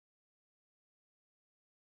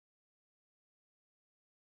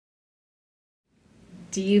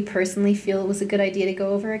Do you personally feel it was a good idea to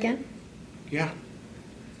go over again? Yeah.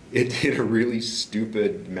 It did a really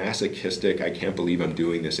stupid, masochistic, I can't believe I'm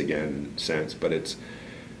doing this again sense, but it's,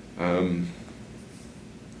 a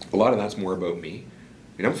lot of that's more about me.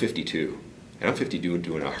 I mean, I'm 52, and I'm 52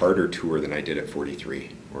 doing a harder tour than I did at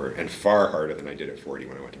 43, and far harder than I did at 40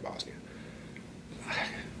 when I went to Bosnia.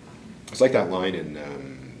 It's like that line in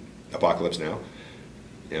Apocalypse Now.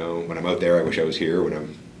 You know, when I'm out there, I wish I was here. When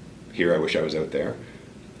I'm here, I wish I was out there.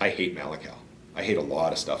 I hate Malakal. I hate a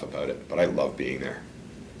lot of stuff about it, but I love being there.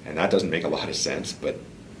 And that doesn't make a lot of sense, but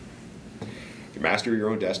you master your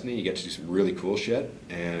own destiny, you get to do some really cool shit,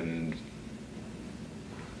 and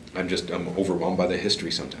I'm overwhelmed by the history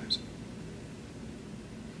sometimes.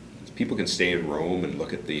 People can stay in Rome and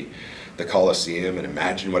look at the Colosseum and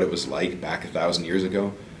imagine what it was like back 1,000 years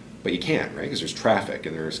ago, but you can't, right? Because there's traffic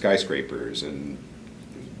and there are skyscrapers and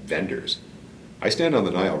vendors. I stand on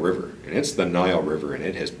the Nile River, and it's the Nile River, and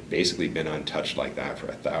it has basically been untouched like that for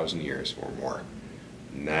 1,000 years or more.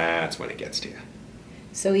 And that's when it gets to you.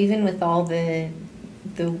 So even with all the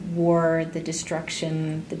war, the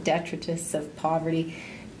destruction, the detritus of poverty,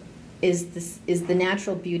 is the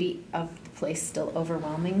natural beauty of the place still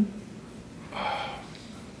overwhelming?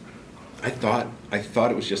 I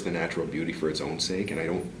thought it was just the natural beauty for its own sake, and I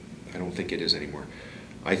don't think it is anymore.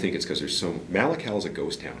 I think it's because there's Malakal is a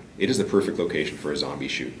ghost town. It is the perfect location for a zombie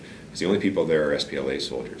shoot. Because the only people there are SPLA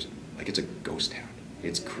soldiers. Like, it's a ghost town.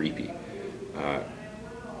 It's creepy.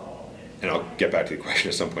 And I'll get back to the question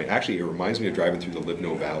at some point. Actually, it reminds me of driving through the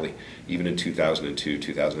Livno Valley, even in 2002,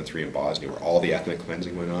 2003 in Bosnia, where all the ethnic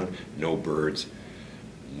cleansing went on. No birds,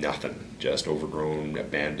 nothing. Just overgrown,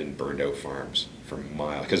 abandoned, burned out farms for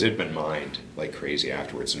miles. Because it had been mined like crazy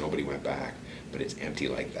afterwards, so nobody went back. But it's empty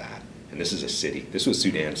like that. And this is a city. This was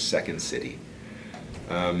Sudan's second city.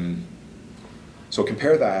 So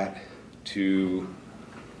compare that to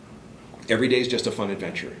every day is just a fun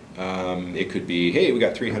adventure. It could be, hey, we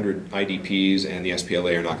got 300 IDPs and the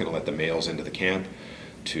SPLA are not going to let the males into the camp,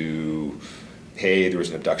 to, hey, there was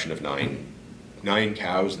an abduction of nine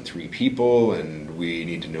cows and 3 people and we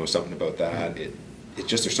need to know something about that. It's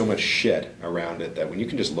just, there's so much shit around it that when you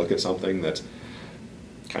can just look at something that's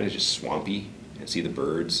kind of just swampy and see the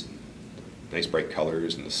birds, nice bright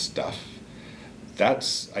colors and the stuff,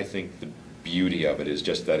 that's, I think, the beauty of it is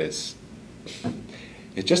just that it's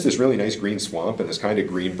just this really nice green swamp and this kind of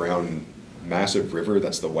green-brown massive river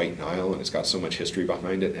that's the White Nile, and it's got so much history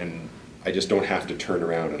behind it, and I just don't have to turn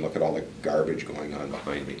around and look at all the garbage going on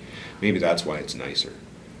behind me. Maybe that's why it's nicer.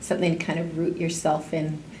 Something to kind of root yourself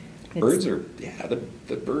in. Birds are, yeah,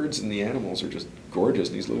 the birds and the animals are just gorgeous.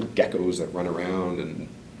 These little geckos that run around, and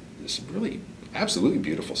it's really absolutely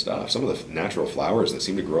beautiful stuff. Some of the natural flowers that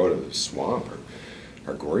seem to grow out of the swamp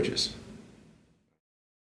are gorgeous.